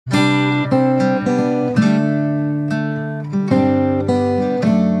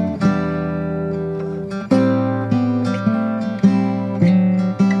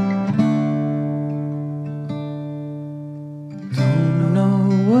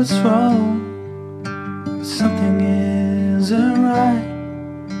what's wrong, but something isn't right.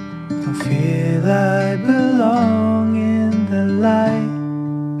 Don't feel I belong in the light.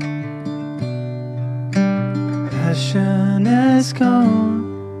 Passion has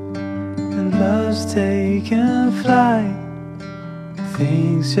gone and love's taken flight.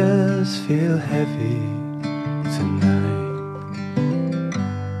 Things just feel heavy tonight.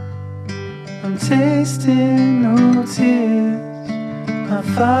 I'm tasting no tears, I'm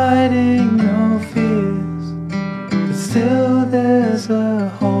fighting no fears, but still there's a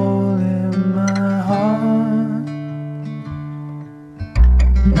hole in my heart.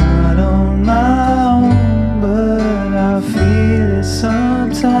 Not on my own, but I feel it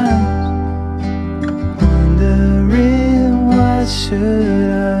sometimes. Wondering what should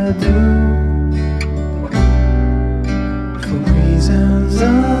I do? For reasons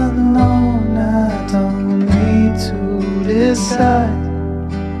unknown, I don't need to decide.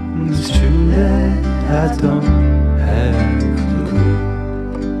 It's true that I don't have a clue.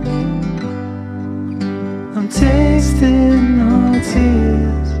 I'm tasting no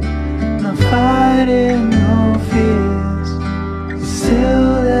tears, I'm fighting no fears, but still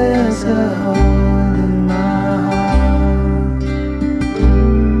there's a hole in my heart.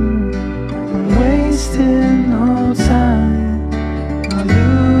 I'm wasting no time, I'm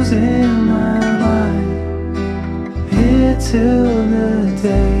losing my mind, here till the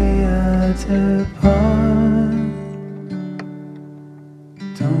day I depart.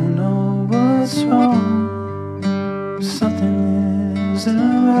 Don't know what's wrong, something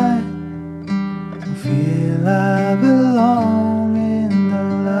isn't right. Don't feel I belong in the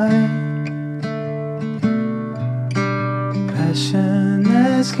light. Passion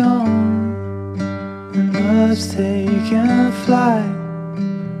has gone and love's taken flight.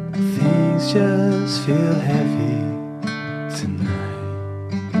 Things just feel heavy tonight.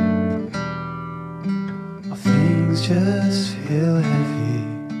 Things just feel heavy.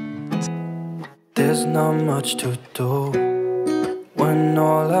 There's not much to do when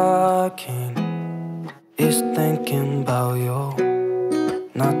all I can is thinking about you.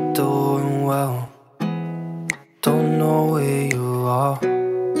 Not doing well, don't know where you are,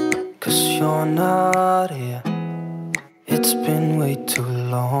 'cause you're not here. It's been way too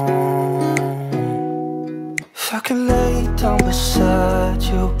long. If I could lay down beside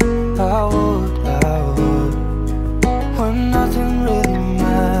you, I would, when nothing really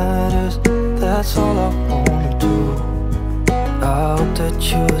matters, that's all I wanna do. I hope that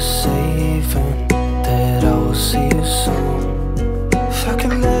you are safe and that I will see you soon. If I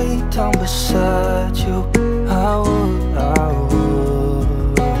could lay down beside you, I would, I would,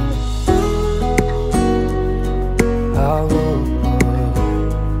 I would,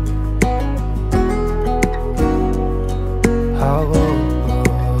 I would.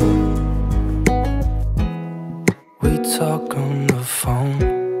 We talk on the phone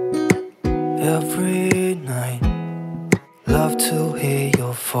every night. Love to hear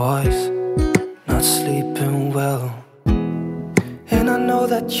your voice, not sleeping well. And I know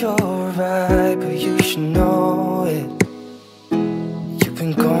that you're right, but you should know it. You've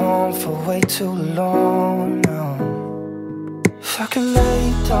been gone for way too long now. If I could lay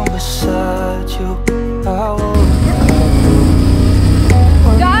down beside you, I would.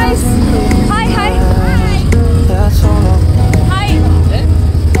 Guys, hi. That's all I want. Hi.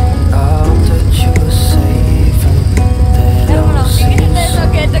 I hope that you are safe and that I will see you soon.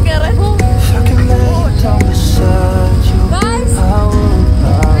 If I could lay down beside you, Guys. I would,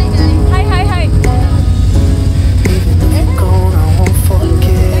 Hi. even if you're gone, I won't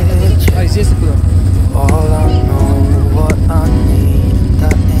forget you. All I know, what I need,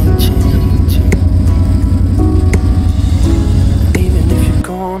 that ain't changing. Even if you're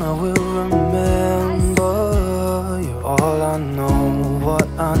gone, I will remember you. All I know, what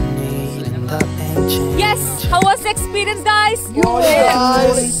I need, and that ain't changing. Yes, how was the experience, guys?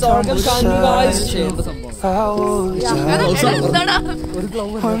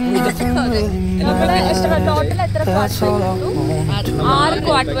 ആറ്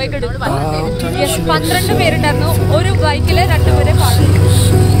quarter bike എടുത്തു. Yes, 12 പേരുണ്ടായിരുന്നു. ഒരു ബൈക്കില് 2 പേരെ പാടും.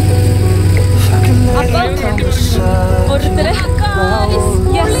 അപ്പൊ ഓരോരുത്തര്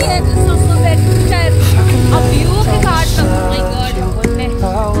ആ വ്യൂ ഒക്കെ കാണണം.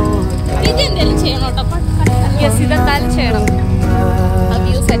 ഇതെന്തായാലും ചെയ്യണം കേട്ടോ. യെസ്, ഇതെന്തായാലും ചെയ്യണം. ആ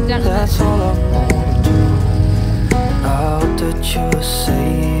വ്യൂ സെറ്റാണ്. I hope that you are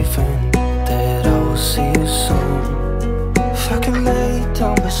safe and that I will see you soon. If I can lay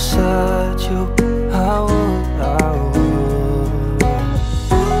down beside you, I would.